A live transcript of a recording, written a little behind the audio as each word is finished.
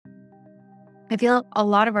I feel a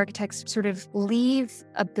lot of architects sort of leave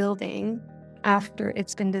a building after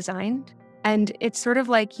it's been designed. And it's sort of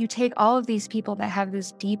like you take all of these people that have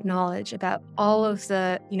this deep knowledge about all of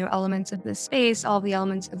the, elements of this space, all the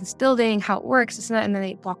elements of this building, how it works, this and that, and then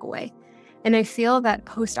they walk away. And I feel that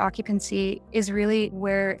post-occupancy is really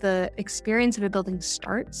where the experience of a building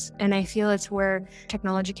starts. And I feel it's where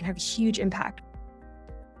technology can have a huge impact.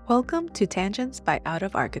 Welcome to Tangents by Out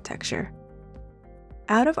of Architecture.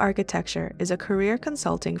 Out of Architecture is a career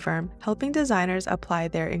consulting firm helping designers apply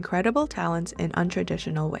their incredible talents in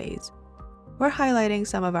untraditional ways. We're highlighting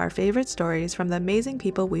some of our favorite stories from the amazing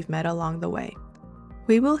people we've met along the way.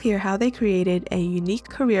 We will hear how they created a unique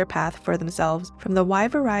career path for themselves from the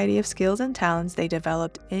wide variety of skills and talents they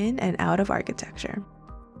developed in and out of architecture.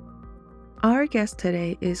 Our guest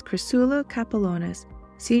today is Chrisoula Kapelonis,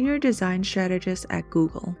 Senior Design Strategist at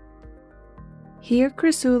Google. Hear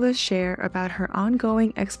Chrisoula share about her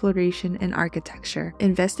ongoing exploration in architecture,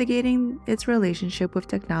 investigating its relationship with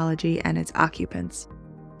technology and its occupants.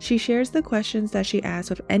 She shares the questions that she asks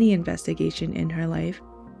with any investigation in her life,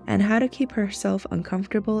 and how to keep herself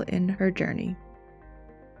uncomfortable in her journey.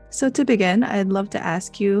 So to begin, I'd love to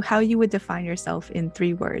ask you how you would define yourself in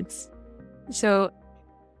 3 words. So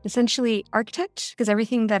essentially architect, because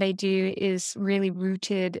everything that I do is really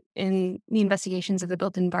rooted in the investigations of the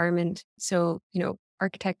built environment. So,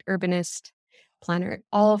 architect, urbanist, planner,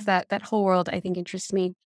 all of that whole world I think interests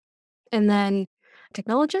me. And then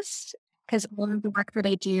technologist, because a lot of the work that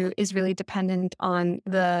I do is really dependent on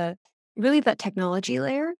that technology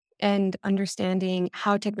layer and understanding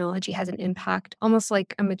how technology has an impact, almost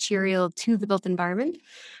like a material to the built environment.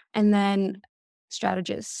 And then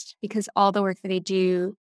strategist, because all the work that I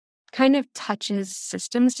do kind of touches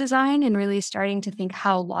systems design and really starting to think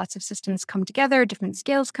how lots of systems come together, different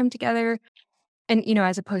scales come together. And,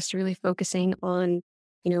 as opposed to really focusing on,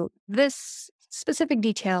 this specific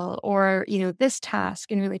detail or, this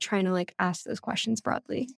task and really trying to ask those questions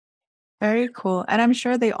broadly. Very cool. And I'm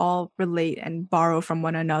sure they all relate and borrow from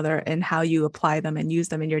one another in how you apply them and use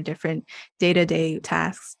them in your different day-to-day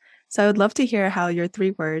tasks. So I would love to hear how your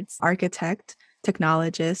 3 words, architect,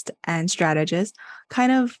 technologist, and strategist,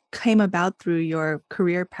 kind of came about through your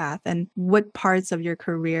career path and what parts of your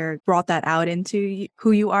career brought that out into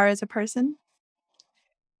who you are as a person.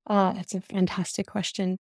 That's a fantastic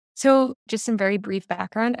question. So just some very brief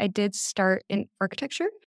background. I did start in architecture.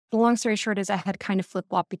 The long story short is I had kind of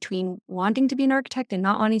flip-flopped between wanting to be an architect and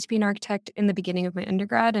not wanting to be an architect in the beginning of my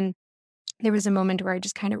undergrad. And there was a moment where I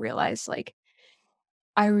just kind of realized,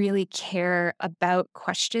 I really care about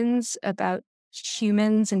questions about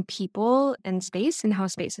humans and people and space and how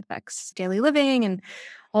space affects daily living and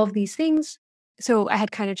all of these things. So I had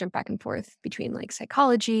kind of jumped back and forth between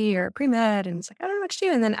psychology or pre-med, and it's I don't know what to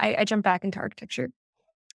do. And then I jumped back into architecture.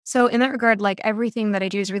 So in that regard, everything that I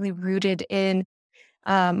do is really rooted in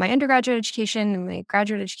my undergraduate education and my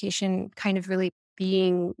graduate education, kind of really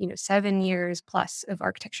being, 7 years plus of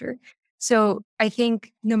architecture. So I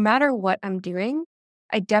think no matter what I'm doing,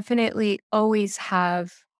 I definitely always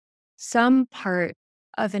have some part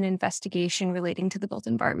of an investigation relating to the built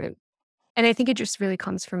environment. And I think it just really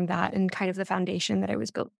comes from that and kind of the foundation that was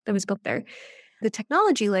built there. The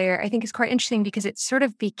technology layer, I think, is quite interesting because it sort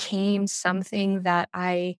of became something that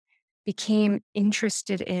I became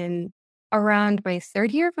interested in around my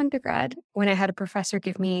 3rd year of undergrad when I had a professor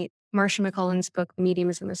give me Marcia McCullen's book, Medium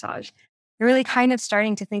as a Massage. And really kind of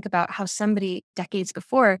starting to think about how somebody decades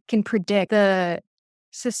before can predict the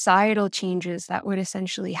societal changes that would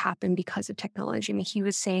essentially happen because of technology. I mean, he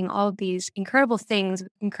was saying all of these incredible things,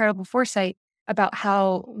 incredible foresight about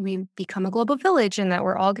how we become a global village and that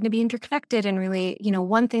we're all going to be interconnected and really,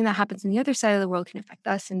 one thing that happens in the other side of the world can affect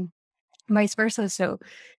us and vice versa. So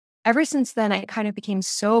ever since then, I kind of became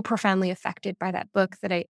so profoundly affected by that book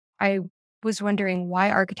that I was wondering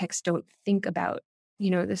why architects don't think about,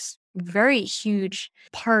 this very huge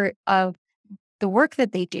part of the work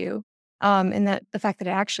that they do, and that the fact that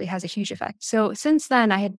it actually has a huge effect. So since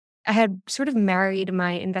then, I had sort of married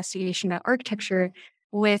my investigation about architecture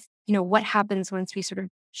with, what happens once we sort of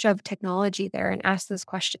shove technology there and ask those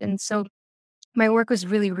questions. So my work was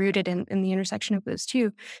really rooted in the intersection of those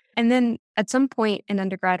two. And then at some point in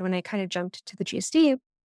undergrad, when I kind of jumped to the GSD,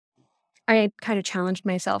 I kind of challenged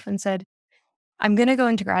myself and said, I'm going to go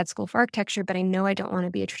into grad school for architecture, but I know I don't want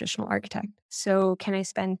to be a traditional architect. So can I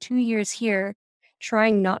spend 2 years here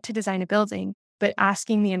trying not to design a building, but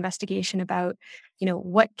asking the investigation about,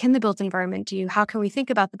 what can the built environment do? How can we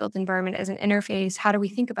think about the built environment as an interface? How do we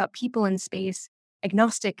think about people in space,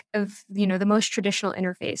 agnostic of, the most traditional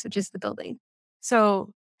interface, which is the building?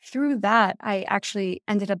 So through that, I actually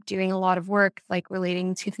ended up doing a lot of work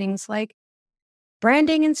relating to things like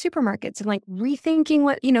branding in supermarkets and like rethinking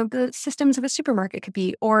what, the systems of a supermarket could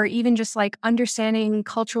be, or even just like understanding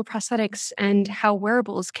cultural prosthetics and how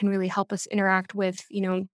wearables can really help us interact with,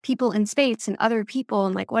 people in space and other people.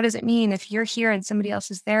 And like, what does it mean if you're here and somebody else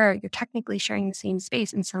is there? You're technically sharing the same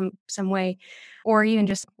space in some way, or even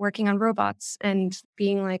just working on robots and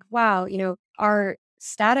being like, wow, our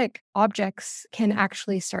static objects can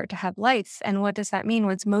actually start to have life. And what does that mean?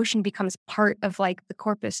 Once motion becomes part of like the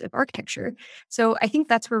corpus of architecture. So I think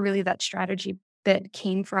that's where really that strategy bit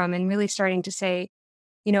came from, and really starting to say,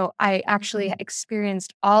 I actually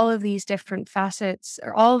experienced all of these different facets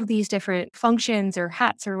or all of these different functions or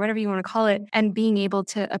hats or whatever you want to call it, and being able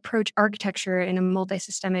to approach architecture in a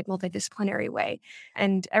multi-systemic, multidisciplinary way.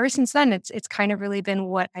 And ever since then, it's kind of really been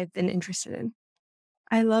what I've been interested in.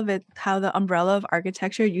 I love it how the umbrella of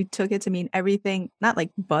architecture, you took it to mean everything, not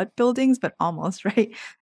like but buildings, but almost, right?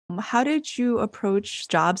 How did you approach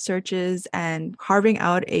job searches and carving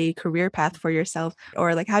out a career path for yourself?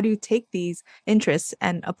 Or like, how do you take these interests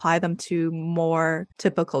and apply them to more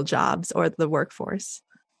typical jobs or the workforce?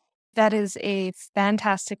 That is a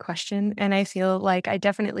fantastic question, and I feel like I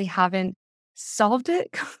definitely haven't solved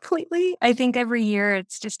it completely. I think every year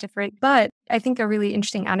it's just different, but I think a really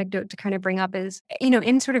interesting anecdote to kind of bring up is,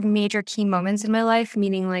 in sort of major key moments in my life,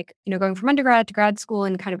 meaning like, going from undergrad to grad school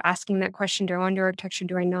and kind of asking that question, do I want to do architecture,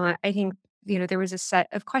 do I not? I think, there was a set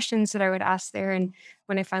of questions that I would ask there. And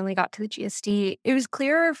when I finally got to the GSD, it was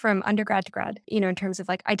clearer from undergrad to grad, in terms of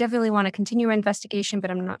like, I definitely want to continue my investigation,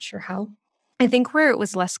 but I'm not sure how. I think where it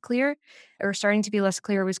was less clear, or starting to be less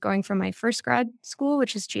clear, was going from my first grad school,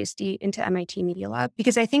 which is GSD, into MIT Media Lab.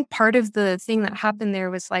 Because I think part of the thing that happened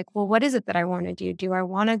there was like, well, what is it that I want to do? Do I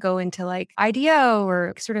want to go into like IDEO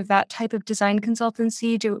or sort of that type of design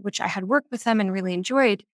consultancy, which I had worked with them and really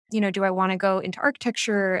enjoyed? Do I want to go into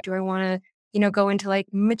architecture? Do I want to, go into like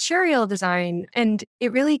material design? And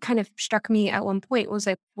it really kind of struck me at one point was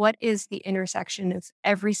like, what is the intersection of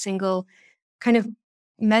every single kind of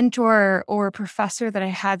mentor or professor that I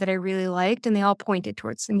had that I really liked, and they all pointed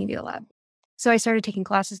towards the media lab. So I started taking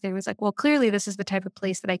classes there. It was like, well, clearly this is the type of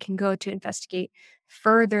place that I can go to investigate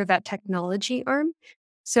further that technology arm.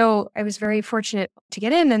 So I was very fortunate to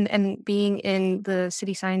get in, and being in the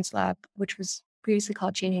city science lab, which was previously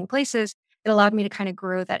called Changing Places, it allowed me to kind of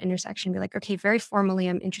grow that intersection, be like, okay, very formally,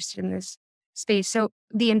 I'm interested in this space. So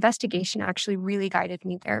the investigation actually really guided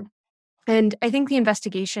me there. And I think the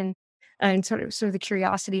investigation and sort of the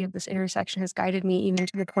curiosity of this intersection has guided me even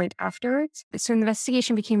to the point afterwards. So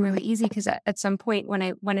investigation became really easy because at some point when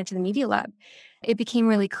I went into the media lab, it became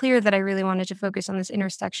really clear that I really wanted to focus on this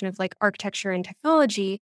intersection of like architecture and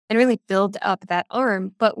technology and really build up that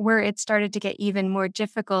arm. But where it started to get even more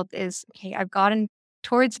difficult is, okay, I've gotten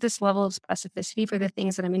towards this level of specificity for the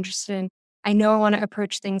things that I'm interested in. I know I want to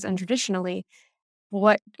approach things untraditionally.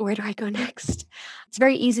 Where do I go next? It's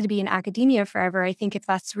very easy to be in academia forever, I think, if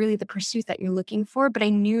that's really the pursuit that you're looking for. But I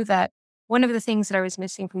knew that one of the things that I was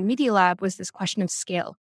missing from the Media Lab was this question of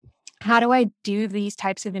scale. How do I do these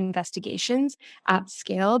types of investigations at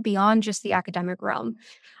scale beyond just the academic realm?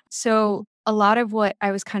 So a lot of what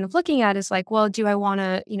I was kind of looking at is like, well, do I want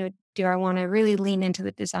to really lean into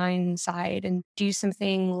the design side and do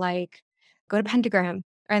something like go to Pentagram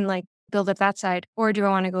and like build up that side? Or do I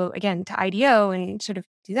want to go again to IDEO and sort of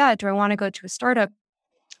do that? Do I want to go to a startup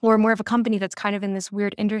or more of a company that's kind of in this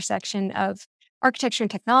weird intersection of architecture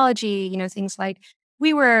and technology, things like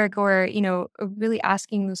WeWork or, really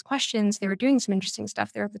asking those questions. They were doing some interesting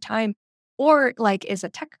stuff there at the time. Or like, is a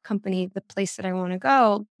tech company the place that I want to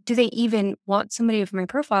go? Do they even want somebody of my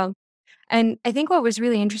profile? And I think what was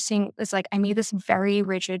really interesting is like I made this very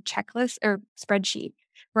rigid checklist or spreadsheet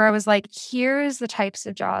where I was like, here's the types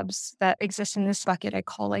of jobs that exist in this bucket I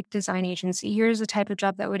call like design agency. Here's the type of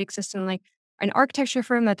job that would exist in like an architecture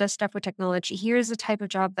firm that does stuff with technology. Here's the type of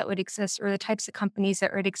job that would exist, or the types of companies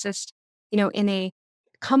that would exist, in a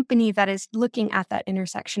company that is looking at that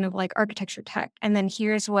intersection of like architecture tech. And then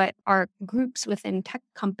here's what are groups within tech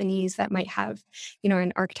companies that might have,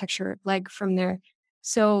 an architecture leg from there.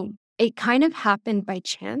 So it kind of happened by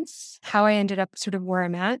chance how I ended up sort of where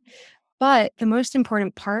I'm at. But the most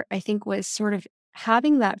important part, I think, was sort of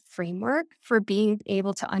having that framework for being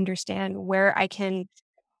able to understand where I can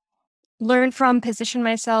learn from, position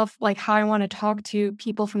myself, like how I want to talk to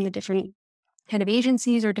people from the different kind of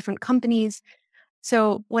agencies or different companies.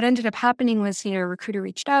 So what ended up happening was, a recruiter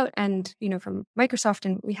reached out and, from Microsoft,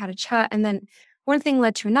 and we had a chat. And then one thing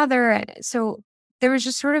led to another. So there was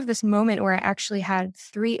just sort of this moment where I actually had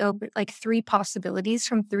three possibilities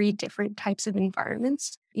from three different types of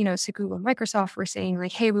environments. So Google and Microsoft were saying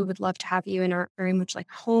like, hey, we would love to have you in our very much like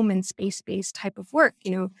home and space-based type of work,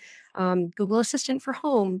 Google Assistant for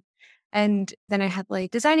home. And then I had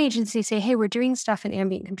like design agencies say, hey, we're doing stuff in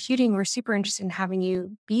ambient computing. We're super interested in having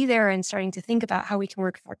you be there and starting to think about how we can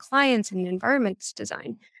work with our clients in environments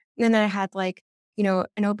design. And then I had like,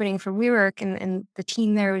 an opening for WeWork and the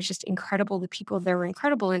team there was just incredible. The people there were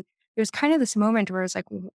incredible. And it was kind of this moment where I was like,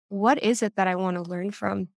 what is it that I want to learn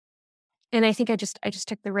from? And I think I just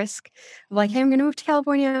took the risk of like, hey, I'm gonna move to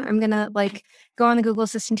California. I'm gonna like go on the Google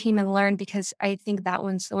Assistant team and learn because I think that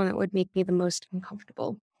one's the one that would make me the most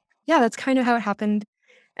uncomfortable. Yeah, that's kind of how it happened.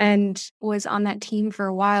 And was on that team for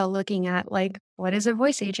a while looking at like what is a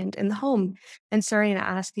voice agent in the home and starting to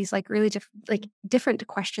ask these like really different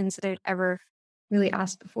questions that I'd ever really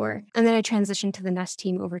asked before. And then I transitioned to the Nest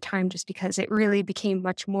team over time just because it really became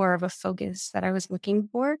much more of a focus that I was looking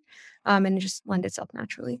for. And it just lent itself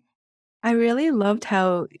naturally. I really loved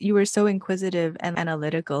how you were so inquisitive and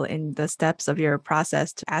analytical in the steps of your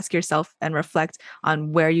process to ask yourself and reflect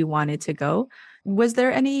on where you wanted to go. Was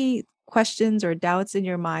there any questions or doubts in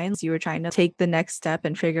your mind as you were trying to take the next step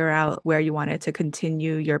and figure out where you wanted to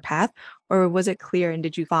continue your path? Or was it clear and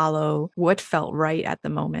did you follow what felt right at the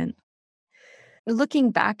moment? Looking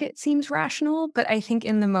back, it seems rational, but I think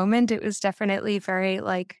in the moment it was definitely very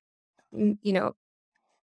like, mm, you know,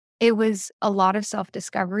 it was a lot of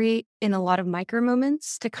self-discovery in a lot of micro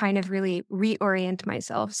moments to kind of really reorient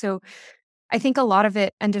myself. So I think a lot of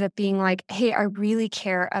it ended up being like, hey, I really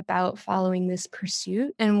care about following this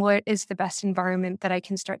pursuit and what is the best environment that I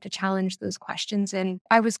can start to challenge those questions. And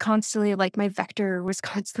I was constantly like, my vector was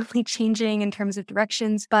constantly changing in terms of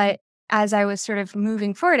directions. But as I was sort of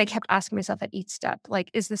moving forward, I kept asking myself at each step,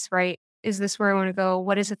 like, is this right? Is this where I want to go?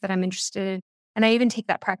 What is it that I'm interested in? And I even take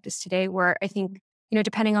that practice today where I think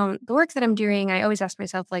depending on the work that I'm doing, I always ask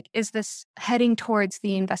myself, like, is this heading towards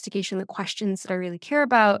the investigation, the questions that I really care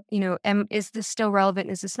about? Is this still relevant?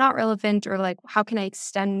 Is this not relevant? Or like, how can I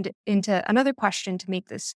extend into another question to make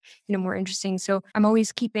this, more interesting? So I'm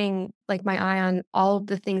always keeping like my eye on all of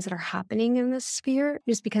the things that are happening in this sphere,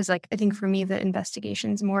 just because like, I think for me, the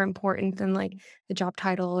investigation is more important than like the job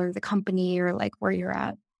title or the company or like where you're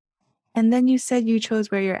at. And then you said you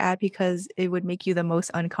chose where you're at because it would make you the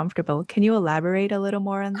most uncomfortable. Can you elaborate a little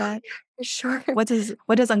more on that? Sure. What does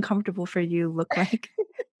uncomfortable for you look like?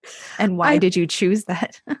 And why I did you choose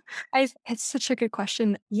that? It's such a good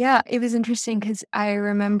question. Yeah, it was interesting because I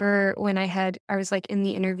remember when I was like in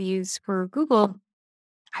the interviews for Google,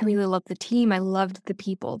 I really loved the team. I loved the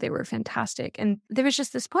people. They were fantastic. And there was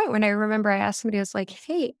just this point when I remember I asked somebody, I was like,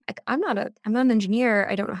 hey, like, I'm not an engineer.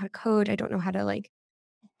 I don't know how to code. I don't know how to like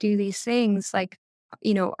do these things. Like,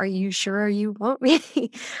 are you sure you want me?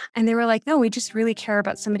 And they were like, no, we just really care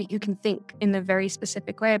about somebody who can think in a very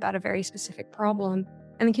specific way about a very specific problem.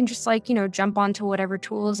 And they can just like, jump onto whatever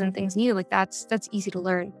tools and things needed. Like that's easy to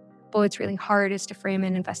learn. But what's really hard is to frame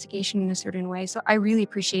an investigation in a certain way. So I really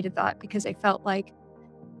appreciated that because I felt like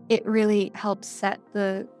it really helps set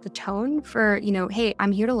the tone for, hey,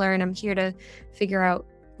 I'm here to learn. I'm here to figure out,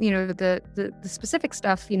 the specific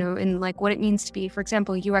stuff, and like what it means to be, for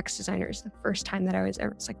example, UX designers. The first time that I was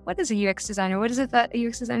ever, it's like, what is a UX designer? What is it that a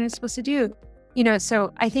UX designer is supposed to do?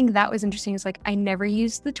 So I think that was interesting. It's like I never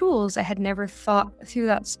used the tools. I had never thought through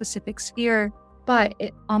that specific sphere, but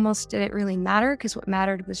it almost didn't really matter because what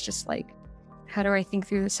mattered was just like, how do I think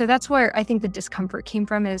through this? So that's where I think the discomfort came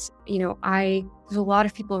from is, there's a lot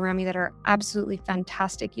of people around me that are absolutely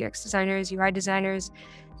fantastic UX designers, UI designers,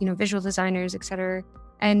 visual designers, et cetera.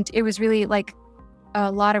 And it was really like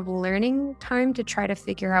a lot of learning time to try to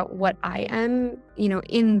figure out what I am,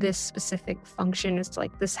 in this specific function. It's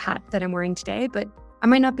like this hat that I'm wearing today, but I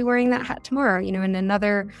might not be wearing that hat tomorrow. In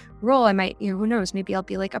another role, I might, who knows, maybe I'll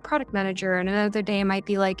be like a product manager and another day I might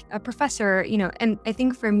be like a professor, and I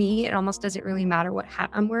think for me, it almost doesn't really matter what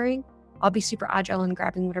hat I'm wearing. I'll be super agile and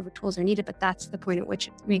grabbing whatever tools are needed, but that's the point at which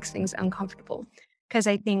it makes things uncomfortable. Because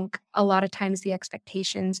I think a lot of times the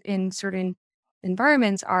expectations in certain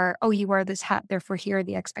environments are, oh, you wear this hat, therefore here are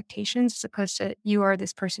the expectations, as opposed to you are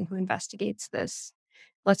this person who investigates this.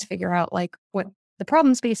 Let's figure out like what the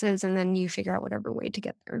problem space is, and then you figure out whatever way to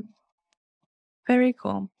get there. Very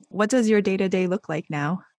cool. What does your day-to-day look like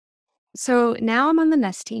now? So now I'm on the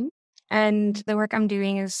Nest team, and the work I'm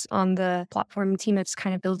doing is on the platform team that's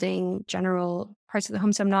kind of building general parts of the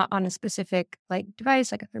home. So I'm not on a specific like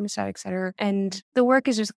device, like a thermostat, et cetera. And the work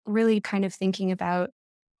is just really kind of thinking about,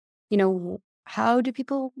 how do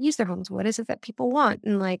people use their homes? What is it that people want?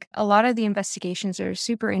 And like a lot of the investigations are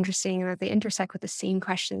super interesting and that they intersect with the same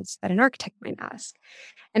questions that an architect might ask.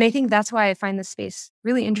 And I think that's why I find this space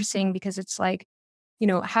really interesting because it's like,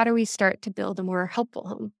 how do we start to build a more helpful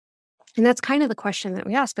home? And that's kind of the question that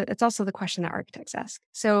we ask, but it's also the question that architects ask.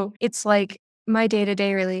 So it's like my day to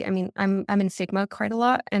day really, I mean, I'm in Figma quite a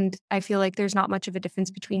lot and I feel like there's not much of a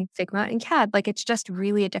difference between Figma and CAD. Like it's just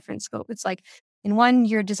really a different scope. It's like in one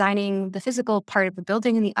you're designing the physical part of the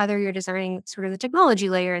building and the other you're designing sort of the technology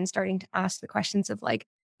layer and starting to ask the questions of like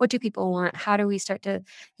what do people want? How do we start to,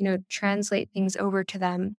 translate things over to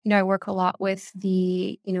them? I work a lot with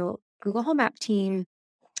the, Google Home App team.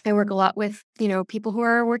 I work a lot with, people who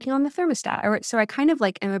are working on the thermostat. So I kind of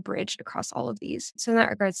like am a bridge across all of these. So in that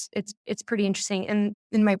regards, it's pretty interesting. And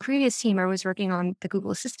in my previous team, I was working on the Google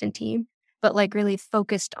Assistant team, but like really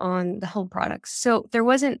focused on the home products. So there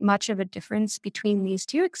wasn't much of a difference between these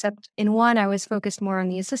two, except in one, I was focused more on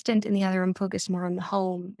the assistant, and the other, I'm focused more on the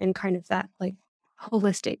home and kind of that like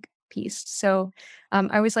holistic piece. So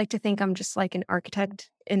I always like to think I'm just like an architect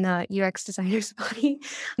in a UX designer's body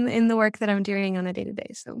in the work that I'm doing on a day to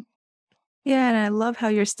day. So Yeah, and I love how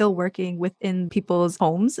you're still working within people's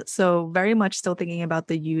homes. So, very much still thinking about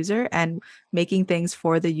the user and making things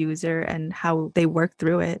for the user and how they work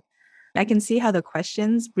through it. I can see how the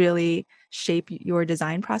questions really shape your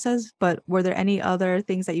design process, but were there any other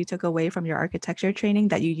things that you took away from your architecture training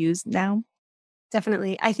that you use now?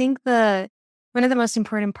 definitely. I think the one of the most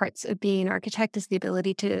important parts of being an architect is the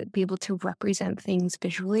ability to be able to represent things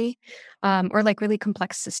visually, or like really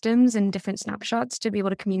complex systems and different snapshots to be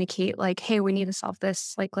able to communicate like, hey, we need to solve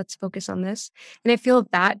this. Like, let's focus on this. And I feel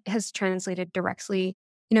that has translated directly,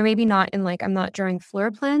 maybe not in like, I'm not drawing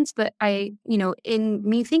floor plans, but in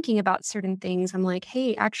me thinking about certain things, I'm like,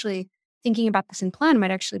 hey, actually, thinking about this in plan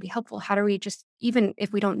might actually be helpful. How do we just, even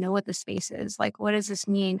if we don't know what the space is, like, what does this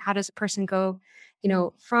mean? How does a person go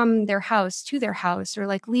from their house to their house or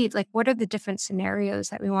like leave? Like, what are the different scenarios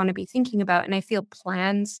that we want to be thinking about? And I feel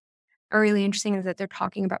plans are really interesting is that they're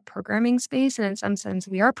talking about programming space. And in some sense,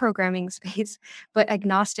 we are programming space, but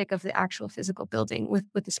agnostic of the actual physical building with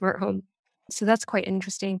the smart home. So that's quite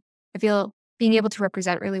interesting. I feel being able to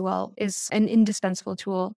represent really well is an indispensable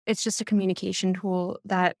tool. It's just a communication tool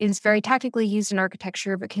that is very tactically used in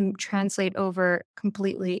architecture, but can translate over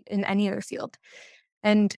completely in any other field.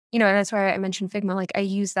 And, that's why I mentioned Figma. Like I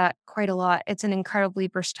use that quite a lot. It's an incredibly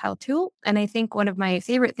versatile tool. And I think one of my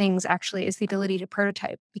favorite things actually is the ability to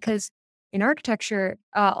prototype because in architecture,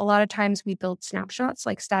 a lot of times we build snapshots,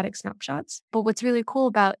 like static snapshots. But what's really cool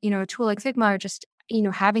about, a tool like Figma or just,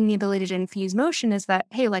 having the ability to infuse motion is that,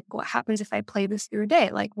 hey, like what happens if I play this through a day?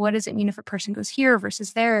 Like, what does it mean if a person goes here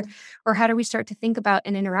versus there? Or how do we start to think about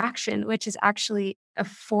an interaction, which is actually a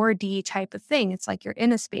 4D type of thing? It's like you're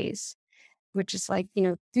in a space which is like,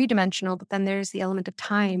 three-dimensional, but then there's the element of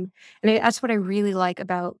time. And that's what I really like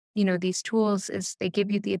about, these tools is they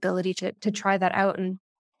give you the ability to try that out. And,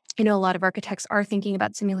 a lot of architects are thinking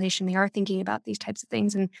about simulation. They are thinking about these types of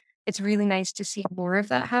things. And it's really nice to see more of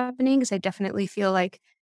that happening because I definitely feel like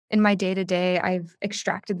in my day to day, I've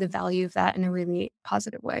extracted the value of that in a really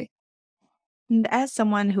positive way. And as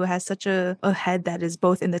someone who has such a head that is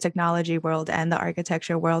both in the technology world and the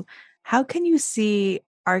architecture world, how can you see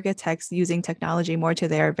architects using technology more to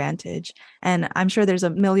their advantage? And I'm sure there's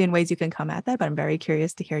a million ways you can come at that, but I'm very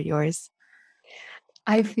curious to hear yours.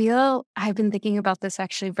 I feel I've been thinking about this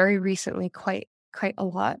actually very recently, quite a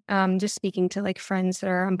lot. Just speaking to like friends that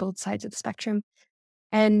are on both sides of the spectrum.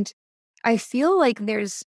 And I feel like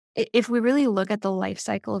if we really look at the life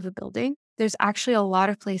cycle of a building, there's actually a lot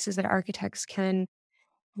of places that architects can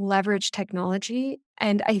leverage technology.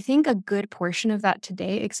 And I think a good portion of that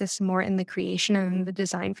today exists more in the creation and the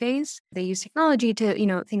design phase. They use technology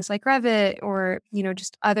to, things like Revit or,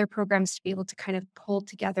 just other programs to be able to kind of pull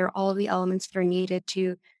together all of the elements that are needed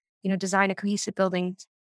to, design a cohesive building,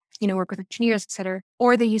 work with engineers, et cetera.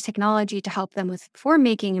 Or they use technology to help them with form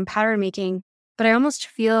making and pattern making. But I almost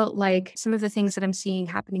feel like some of the things that I'm seeing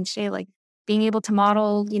happening today, like being able to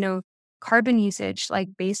model, carbon usage, like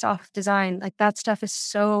based off design, like that stuff is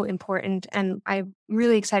so important. And I'm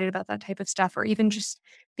really excited about that type of stuff, or even just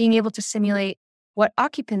being able to simulate what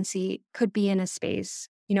occupancy could be in a space,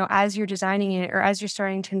 as you're designing it or as you're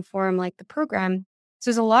starting to inform like the program.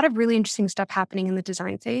 So there's a lot of really interesting stuff happening in the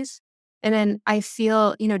design phase. And then I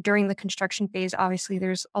feel, during the construction phase, obviously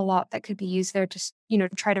there's a lot that could be used there to, to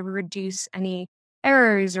try to reduce any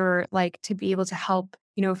errors or like to be able to help,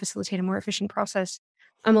 facilitate a more efficient process.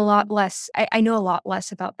 I know a lot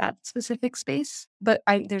less about that specific space, but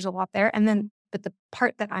there's a lot there. But the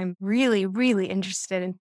part that I'm really, really interested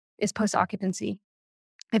in is post occupancy.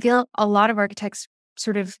 I feel a lot of architects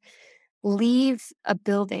sort of leave a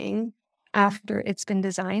building after it's been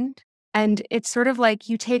designed. And it's sort of like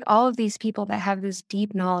you take all of these people that have this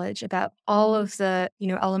deep knowledge about all of the,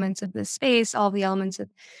 elements of this space, all the elements of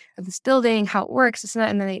this building, how it works, this and that,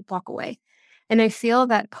 and then they walk away. And I feel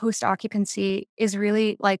that post occupancy is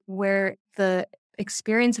really like where the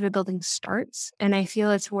experience of a building starts. And I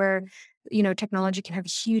feel it's where, technology can have a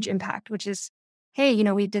huge impact, which is, hey,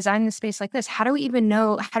 we designed the space like this. How do we even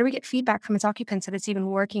know? How do we get feedback from its occupants that it's even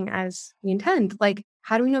working as we intend? Like,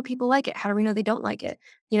 how do we know people like it? How do we know they don't like it?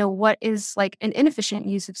 What is like an inefficient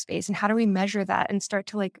use of space, and how do we measure that and start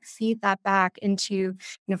to like feed that back into,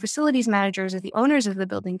 facilities managers or the owners of the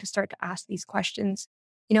building to start to ask these questions.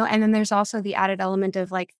 And then there's also the added element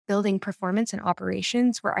of like building performance and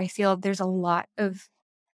operations, where I feel there's a lot of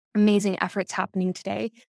amazing efforts happening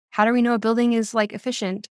today. How do we know a building is like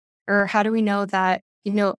efficient? Or how do we know that,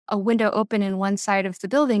 a window open in one side of the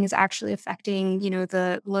building is actually affecting,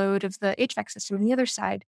 the load of the HVAC system on the other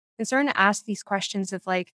side? And starting to ask these questions of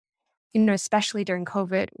like, especially during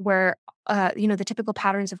COVID, where, the typical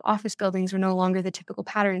patterns of office buildings were no longer the typical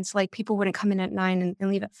patterns. Like people wouldn't come in at 9 and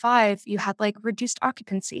leave at 5. You had like reduced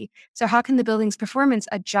occupancy. So how can the building's performance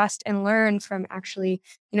adjust and learn from actually,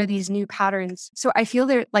 these new patterns? So I feel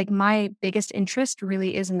that like my biggest interest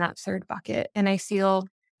really is in that third bucket. And I feel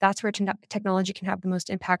that's where technology can have the most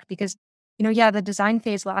impact because, yeah, the design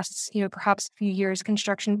phase lasts, perhaps a few years,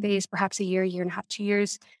 construction phase, perhaps a year and a half, 2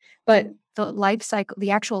 years. But the life cycle, the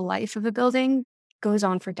actual life of a building goes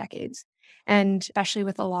on for decades. And especially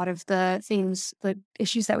with a lot of the things, the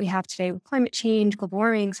issues that we have today with climate change, global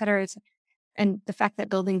warming, et cetera, and the fact that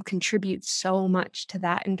buildings contribute so much to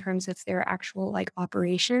that in terms of their actual like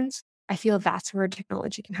operations, I feel that's where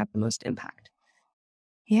technology can have the most impact.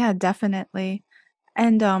 Yeah, definitely.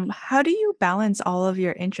 And how do you balance all of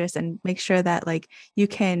your interests and make sure that like you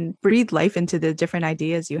can breathe life into the different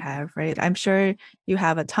ideas you have, right? I'm sure you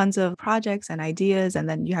have a tons of projects and ideas, and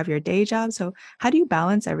then you have your day job. So how do you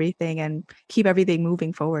balance everything and keep everything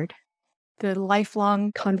moving forward? The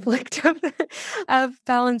lifelong conflict of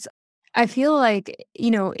balance. I feel like,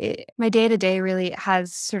 my day to day really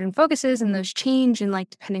has certain focuses and those change and like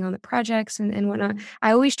depending on the projects and whatnot.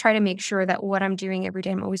 I always try to make sure that what I'm doing every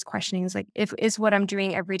day, I'm always questioning is like, if is what I'm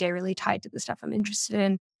doing every day really tied to the stuff I'm interested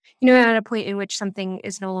in? At a point in which something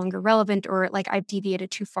is no longer relevant or like I've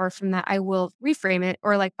deviated too far from that, I will reframe it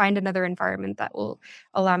or like find another environment that will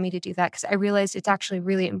allow me to do that. Cause I realize it's actually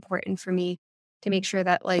really important for me to make sure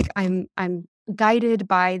that like I'm guided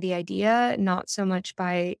by the idea, not so much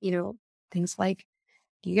by, things like,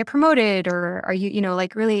 do you get promoted or are you,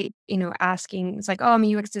 like really, asking, it's like, oh, I'm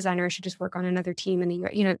a UX designer, I should just work on another team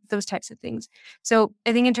and those types of things. So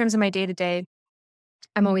I think in terms of my day to day,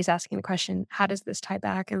 I'm always asking the question, how does this tie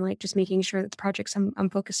back? And like just making sure that the projects I'm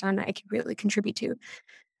focused on, I can really contribute to.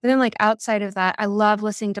 But then, like, outside of that, I love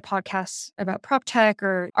listening to podcasts about prop tech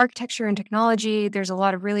or architecture and technology. There's a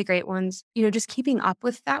lot of really great ones. Just keeping up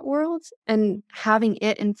with that world and having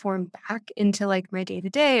it inform back into like my day to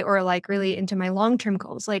day or like really into my long term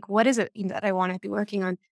goals. Like, what is it that I want to be working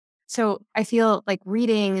on? So I feel like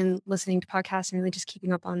reading and listening to podcasts and really just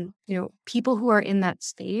keeping up on, people who are in that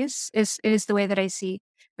space is the way that I see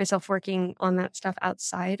myself working on that stuff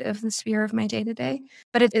outside of the sphere of my day to day.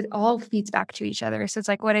 But it all feeds back to each other. So it's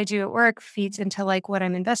like what I do at work feeds into like what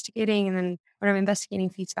I'm investigating, and then what I'm investigating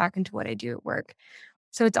feeds back into what I do at work.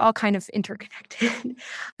 So it's all kind of interconnected.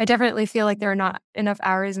 I definitely feel like there are not enough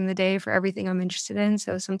hours in the day for everything I'm interested in.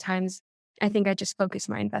 So sometimes I think I just focus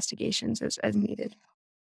my investigations as needed.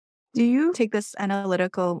 Do you take this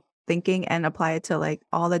analytical thinking and apply it to like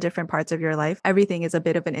all the different parts of your life? Everything is a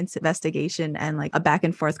bit of an investigation and like a back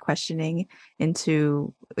and forth questioning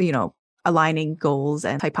into, aligning goals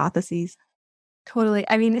and hypotheses. Totally.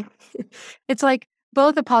 I mean, it's like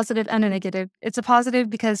both a positive and a negative. It's a positive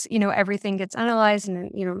because, everything gets analyzed and,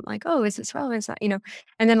 like, oh, is this relevant? It's not,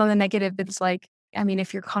 and then on the negative, it's like, I mean,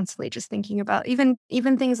 if you're constantly just thinking about even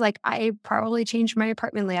things like I probably change my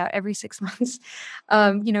apartment layout every 6 months,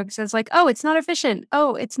 because it's like, oh, it's not efficient.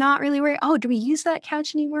 Oh, it's not really where, oh, do we use that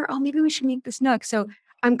couch anymore? Oh, maybe we should make this nook. So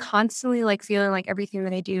I'm constantly like feeling like everything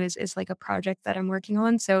that I do is like a project that I'm working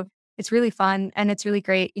on. So it's really fun and it's really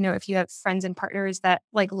great, if you have friends and partners that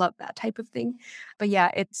like love that type of thing. But yeah,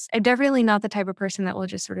 I'm definitely not the type of person that will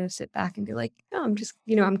just sort of sit back and be like, oh, I'm just,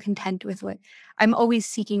 I'm content with what I'm always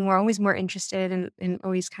seeking more, always more interested and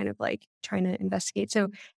always kind of like trying to investigate. So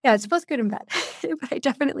yeah, it's both good and bad, but I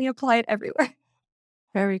definitely apply it everywhere.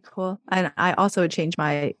 Very cool. And I also changed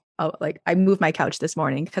my like I moved my couch this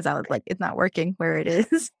morning because I was like, it's not working where it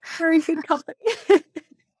is. Very good company.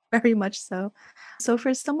 Very much so. So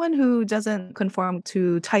for someone who doesn't conform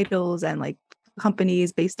to titles and like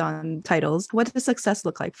companies based on titles, what does success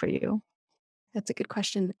look like for you? That's a good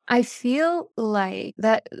question. I feel like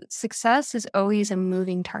that success is always a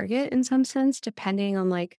moving target in some sense, depending on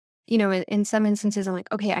like, in some instances, I'm like,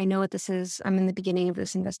 okay, I know what this is. I'm in the beginning of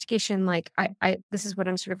this investigation. Like, this is what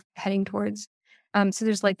I'm sort of heading towards. So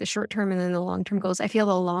there's like the short term and then the long term goals. I feel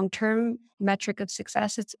the long term metric of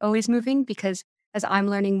success, it's always moving because as I'm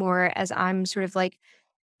learning more, as I'm sort of like,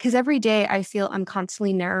 because every day I feel I'm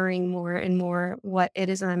constantly narrowing more and more what it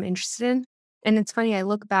is that I'm interested in. And it's funny, I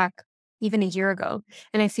look back even a year ago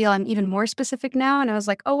and I feel I'm even more specific now. And I was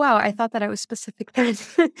like, oh, wow, I thought that I was specific then.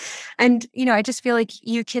 And, I just feel like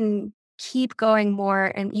you can keep going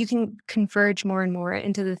more and you can converge more and more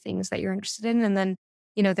into the things that you're interested in. And then,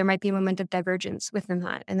 there might be a moment of divergence within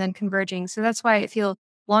that and then converging. So that's why I feel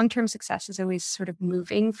long term success is always sort of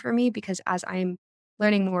moving for me because as I'm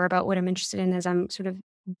learning more about what I'm interested in, as I'm sort of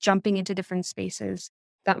jumping into different spaces,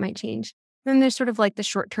 that might change. Then there's sort of like the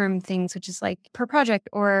short term things, which is like per project,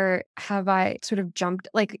 or have I sort of jumped?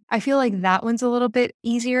 Like, I feel like that one's a little bit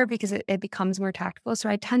easier because it becomes more tactical. So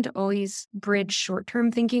I tend to always bridge short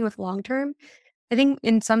term thinking with long term. I think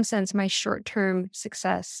in some sense, my short term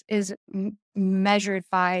success is measured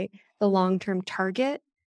by the long term target.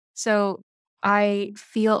 So I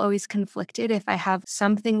feel always conflicted if I have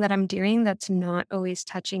something that I'm doing that's not always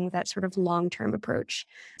touching that sort of long term approach.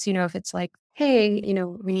 So, if it's like, hey,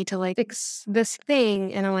 we need to like fix this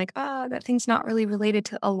thing. And I'm like, that thing's not really related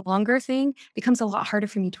to a longer thing, it becomes a lot harder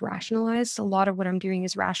for me to rationalize. So a lot of what I'm doing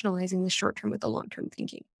is rationalizing the short term with the long term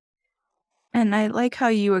thinking. And I like how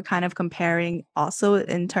you were kind of comparing also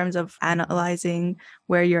in terms of analyzing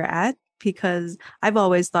where you're at, because I've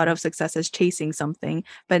always thought of success as chasing something.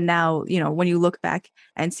 But now, when you look back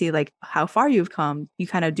and see like how far you've come, you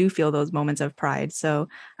kind of do feel those moments of pride. So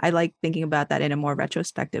I like thinking about that in a more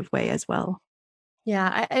retrospective way as well.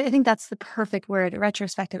 Yeah, I think that's the perfect word,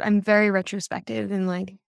 retrospective. I'm very retrospective and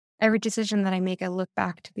like every decision that I make, I look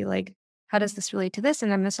back to be like, how does this relate to this?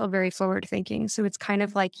 And I'm also very forward thinking. So it's kind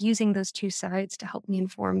of like using those two sides to help me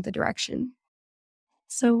inform the direction.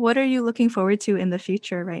 So what are you looking forward to in the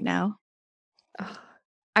future right now? Ugh.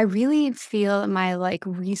 I really feel my like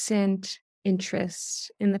recent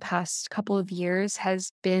interest in the past couple of years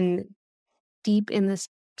has been deep in this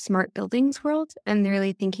smart buildings world and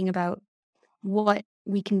really thinking about what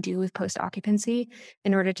we can do with post occupancy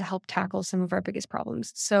in order to help tackle some of our biggest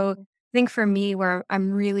problems. So I think for me, where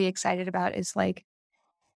I'm really excited about is like,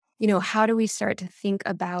 how do we start to think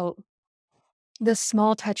about the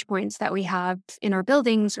small touch points that we have in our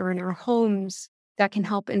buildings or in our homes that can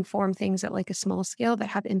help inform things at like a small scale that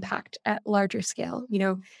have impact at larger scale.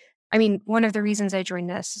 I mean, one of the reasons I joined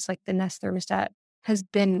Nest is like the Nest thermostat has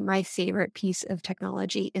been my favorite piece of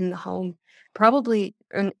technology in the home, probably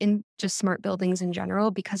in just smart buildings in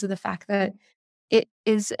general, because of the fact that it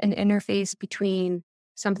is an interface between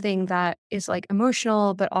something that is like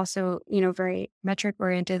emotional, but also, very metric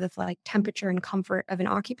oriented of like temperature and comfort of an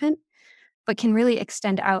occupant, but can really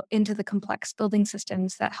extend out into the complex building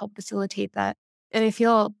systems that help facilitate that. And I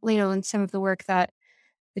feel, in some of the work that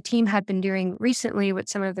the team had been doing recently with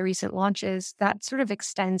some of the recent launches, that sort of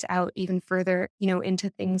extends out even further, into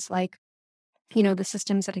things like, the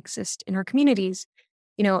systems that exist in our communities,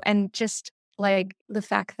 and just like the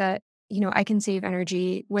fact that, I can save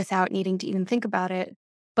energy without needing to even think about it,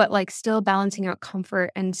 but like still balancing out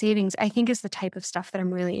comfort and savings, I think is the type of stuff that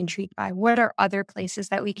I'm really intrigued by. What are other places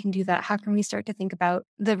that we can do that? How can we start to think about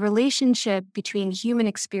the relationship between human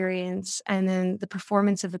experience and then the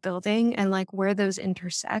performance of a building and like where those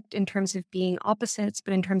intersect in terms of being opposites,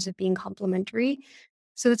 but in terms of being complementary?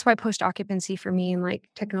 So that's why post occupancy for me and like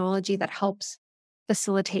technology that helps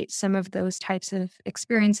facilitate some of those types of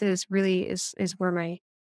experiences really is where my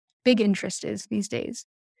big interest is these days.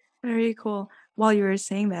 Very cool. While you were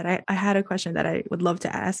saying that, I had a question that I would love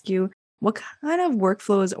to ask you. What kind of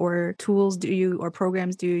workflows or tools do you or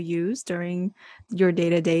programs do you use during your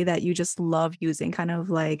day to day that you just love using? Kind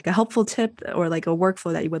of like a helpful tip or like a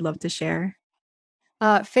workflow that you would love to share?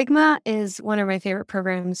 Figma is one of my favorite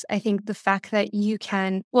programs. I think the fact that you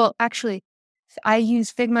can, well, actually, I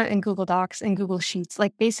use Figma and Google Docs and Google Sheets,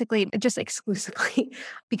 like basically just exclusively,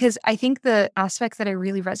 because I think the aspect that I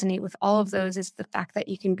really resonate with all of those is the fact that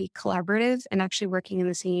you can be collaborative and actually working in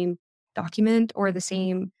the same document or the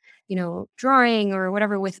same, drawing or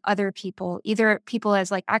whatever with other people, either people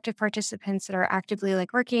as like active participants that are actively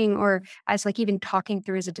like working or as like even talking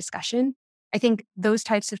through as a discussion. I think those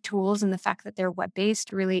types of tools and the fact that they're web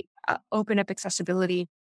based really open up accessibility,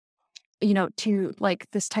 to like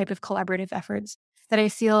this type of collaborative efforts. that I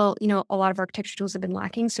feel, a lot of architecture tools have been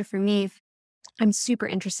lacking. So for me, I'm super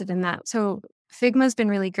interested in that. So Figma's been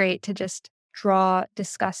really great to just draw,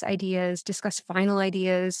 discuss ideas, discuss final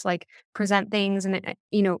ideas, like present things and,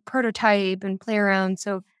 prototype and play around.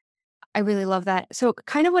 So I really love that. So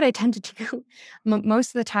kind of what I tend to do most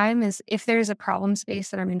of the time is if there's a problem space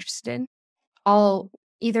that I'm interested in, I'll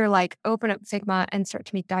either like open up Figma and start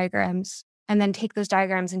to make diagrams and then take those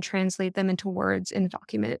diagrams and translate them into words in a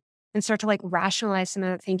document and start to like rationalize some of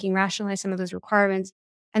that thinking, rationalize some of those requirements,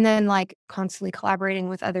 and then like constantly collaborating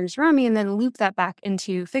with others around me and then loop that back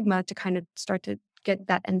into Figma to kind of start to get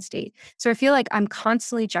that end state. So I feel like I'm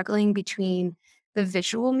constantly juggling between the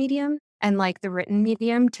visual medium and like the written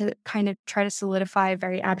medium to kind of try to solidify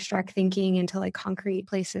very abstract thinking into like concrete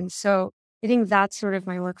places. So I think that's sort of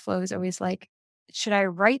my workflow is always like, should I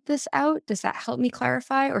write this out? Does that help me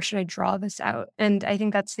clarify? Or should I draw this out? And I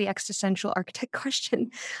think that's the existential architect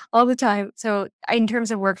question all the time. So in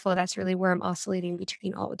terms of workflow, that's really where I'm oscillating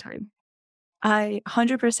between all the time. I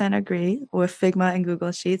 100% agree with Figma and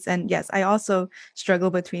Google Sheets. And yes, I also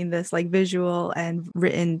struggle between this like visual and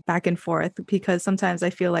written back and forth because sometimes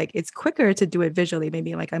I feel like it's quicker to do it visually.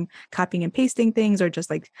 Maybe like I'm copying and pasting things or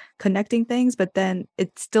just like connecting things, but then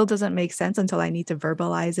it still doesn't make sense until I need to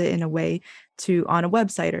verbalize it in a way to on a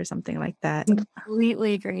website or something like that.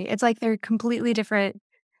 Completely agree. It's like they're completely different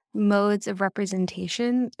modes of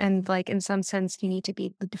representation. And like in some sense, you need to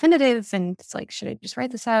be definitive. And it's like, should I just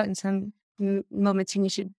write this out? In some moments, you need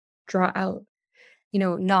to draw out,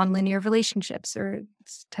 nonlinear relationships or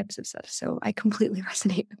types of stuff. So I completely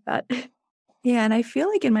resonate with that. Yeah, and I feel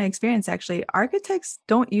like in my experience, actually, architects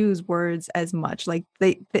don't use words as much. Like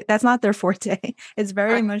that's not their forte. It's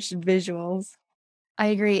very much visuals. I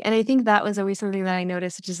agree. And I think that was always something that I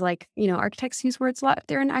noticed, which is like, architects use words a lot if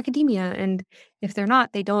they're in academia. And if they're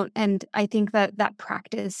not, they don't. And I think that that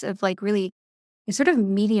practice of like really it's sort of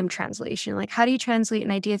medium translation, like how do you translate an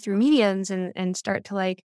idea through mediums and start to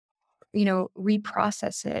like,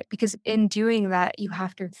 reprocess it? Because in doing that, you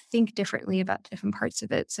have to think differently about different parts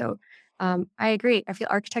of it. So I agree. I feel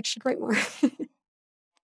architects should write more.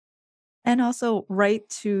 And also write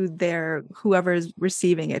to their whoever's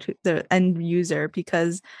receiving it, the end user,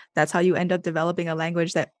 because that's how you end up developing a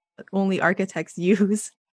language that only architects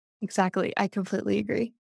use. Exactly. I completely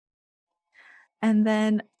agree. And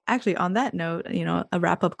then, actually, on that note, a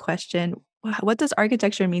wrap up question: what does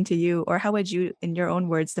architecture mean to you, or how would you, in your own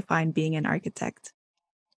words, define being an architect?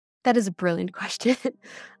 That is a brilliant question.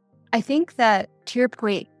 I think that to your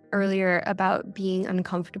point earlier about being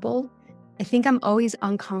uncomfortable, I think I'm always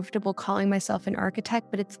uncomfortable calling myself an architect,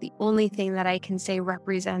 but it's the only thing that I can say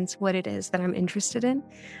represents what it is that I'm interested in.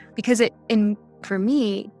 Because for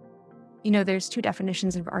me, there's two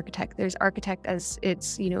definitions of architect. There's architect as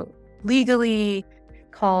it's, legally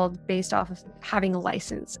called based off of having a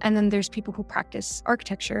license. And then there's people who practice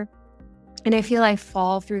architecture. And I feel I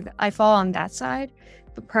fall on that side,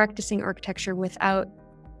 but practicing architecture without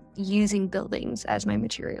using buildings as my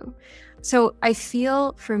material. So I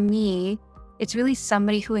feel for me, it's really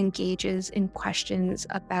somebody who engages in questions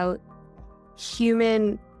about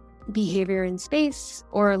human behavior in space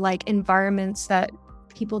or like environments that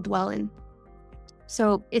people dwell in.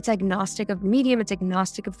 So it's agnostic of the medium, it's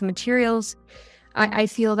agnostic of the materials. I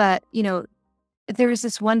feel that, there was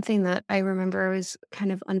this one thing that I remember I was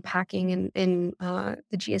kind of unpacking in the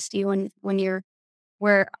GSD one year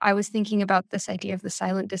where I was thinking about this idea of the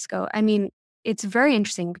silent disco. I mean, it's very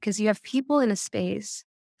interesting because you have people in a space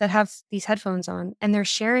that have these headphones on and they're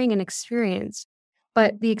sharing an experience,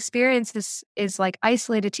 but the experience is like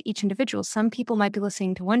isolated to each individual. Some people might be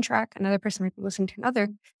listening to one track, another person might be listening to another.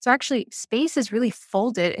 So actually, space is really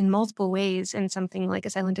folded in multiple ways in something like a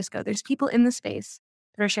silent disco. There's people in the space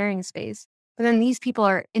that are sharing a space, but then these people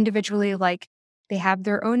are individually like they have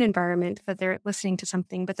their own environment that they're listening to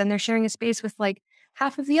something, but then they're sharing a space with like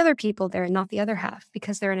half of the other people there and not the other half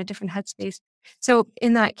because they're in a different headspace. So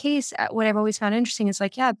in that case, what I've always found interesting is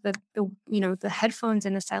like, yeah, the headphones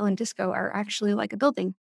in a silent disco are actually like a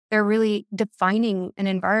building. They're really defining an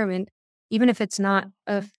environment, even if it's not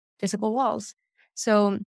of physical walls.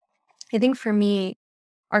 So I think for me,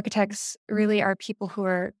 architects really are people who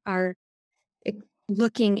are ex-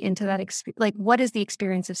 looking into that experience. Like, what is the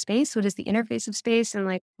experience of space? What is the interface of space? And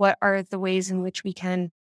like, what are the ways in which we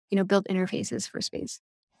can, build interfaces for space?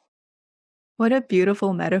 What a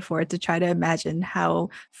beautiful metaphor to try to imagine how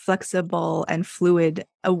flexible and fluid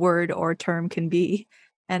a word or term can be.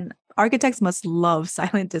 And architects must love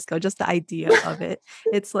silent disco, just the idea of it.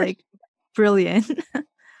 It's For like brilliant.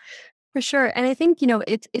 For sure. And I think,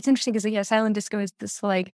 it's interesting because yeah, silent disco is this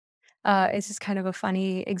like it's just kind of a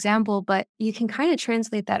funny example, but you can kind of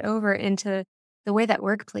translate that over into the way that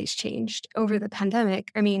workplace changed over the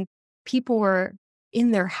pandemic. I mean, people were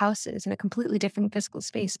in their houses in a completely different physical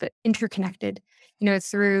space, but interconnected,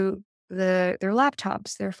 through their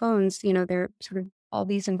laptops, their phones, their sort of all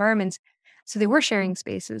these environments. So they were sharing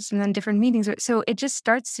spaces and then different meetings. So it just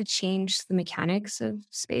starts to change the mechanics of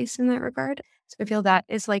space in that regard. So I feel that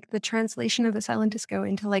is like the translation of the silent disco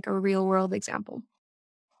into like a real world example.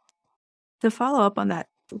 To follow up on that,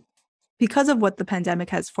 because of what the pandemic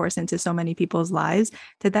has forced into so many people's lives,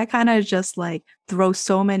 did that kind of just like throw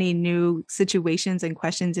so many new situations and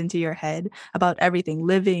questions into your head about everything,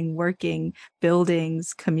 living, working,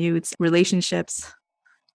 buildings, commutes, relationships?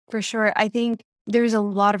 For sure. I think there's a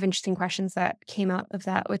lot of interesting questions that came out of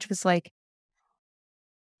that, which was like,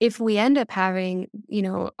 if we end up having,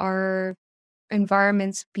 our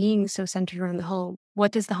environments being so centered around the home,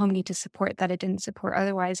 what does the home need to support that it didn't support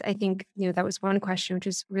otherwise? I think, that was one question, which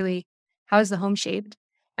is really, how is the home shaped?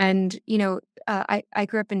 And, I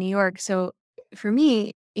grew up in New York. So for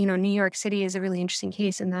me, New York City is a really interesting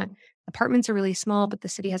case in that apartments are really small, but the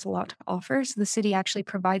city has a lot to offer. So the city actually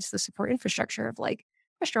provides the support infrastructure of like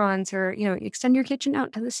restaurants or, extend your kitchen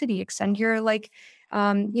out to the city, extend your like,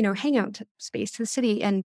 hangout space to the city.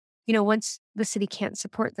 And once the city can't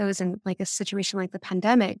support those in like a situation like the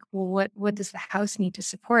pandemic, well, what does the house need to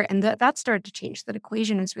support? And that started to change. That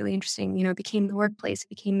equation was really interesting. It became the workplace, it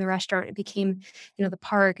became the restaurant, it became, the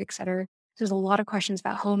park, et cetera. There's a lot of questions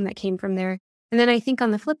about home that came from there. And then I think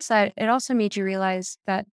on the flip side, it also made you realize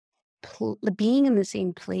that being in the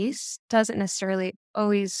same place doesn't necessarily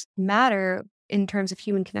always matter in terms of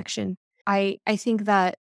human connection. I think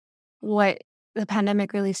that what the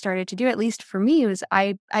pandemic really started to do, at least for me, was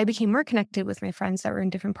I became more connected with my friends that were in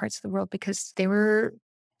different parts of the world because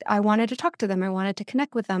I wanted to talk to them. I wanted to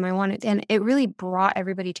connect with them. And it really brought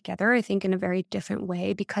everybody together, I think, in a very different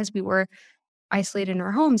way because we were isolated in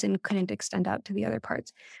our homes and couldn't extend out to the other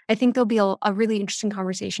parts. I think there'll be a really interesting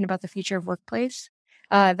conversation about the future of workplace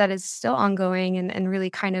that is still ongoing and really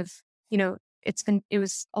kind of, it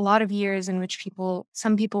was a lot of years in which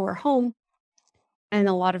some people were home and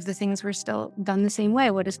a lot of the things were still done the same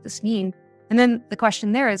way. What does this mean? And then the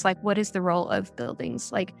question there is like, what is the role of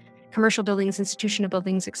buildings, like commercial buildings, institutional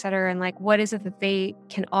buildings, et cetera? And like, what is it that they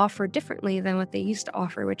can offer differently than what they used to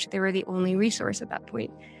offer, which they were the only resource at that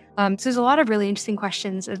point? So there's a lot of really interesting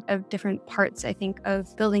questions of different parts, I think,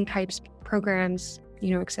 of building types, programs,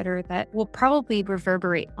 et cetera, that will probably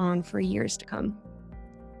reverberate on for years to come.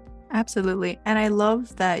 Absolutely. And I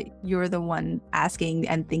love that you're the one asking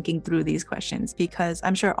and thinking through these questions because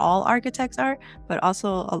I'm sure all architects are, but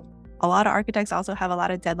also a lot of architects also have a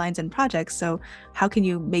lot of deadlines and projects. So how can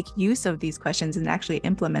you make use of these questions and actually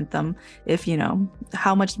implement them if,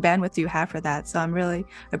 how much bandwidth do you have for that? So I'm really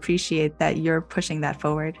appreciate that you're pushing that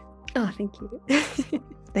forward. Oh, thank you.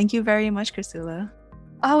 Thank you very much, Chrisoula.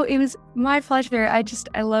 Oh, it was my pleasure. I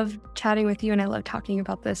love chatting with you and I love talking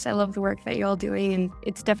about this. I love the work that you're all doing. And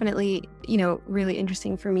it's definitely, really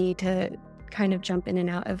interesting for me to kind of jump in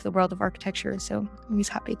and out of the world of architecture. So I'm always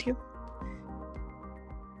happy to.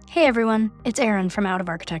 Hey everyone, it's Erin from Out of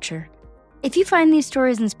Architecture. If you find these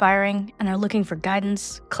stories inspiring and are looking for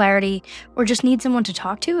guidance, clarity, or just need someone to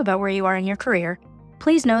talk to about where you are in your career,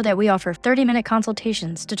 please know that we offer 30-minute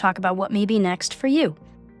consultations to talk about what may be next for you.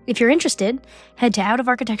 If you're interested, head to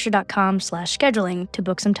outofarchitecture.com/scheduling to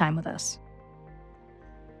book some time with us.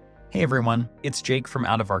 Hey everyone, it's Jake from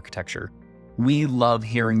Out of Architecture. We love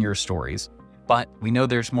hearing your stories, but we know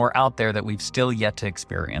there's more out there that we've still yet to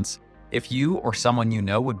experience. If you or someone you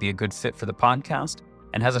know would be a good fit for the podcast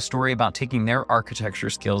and has a story about taking their architecture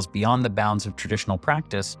skills beyond the bounds of traditional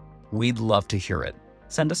practice, we'd love to hear it.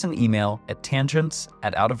 Send us an email at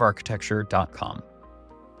tangents@outofarchitecture.com.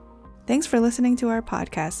 Thanks for listening to our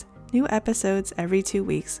podcast. New episodes every 2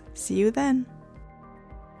 weeks. See you then.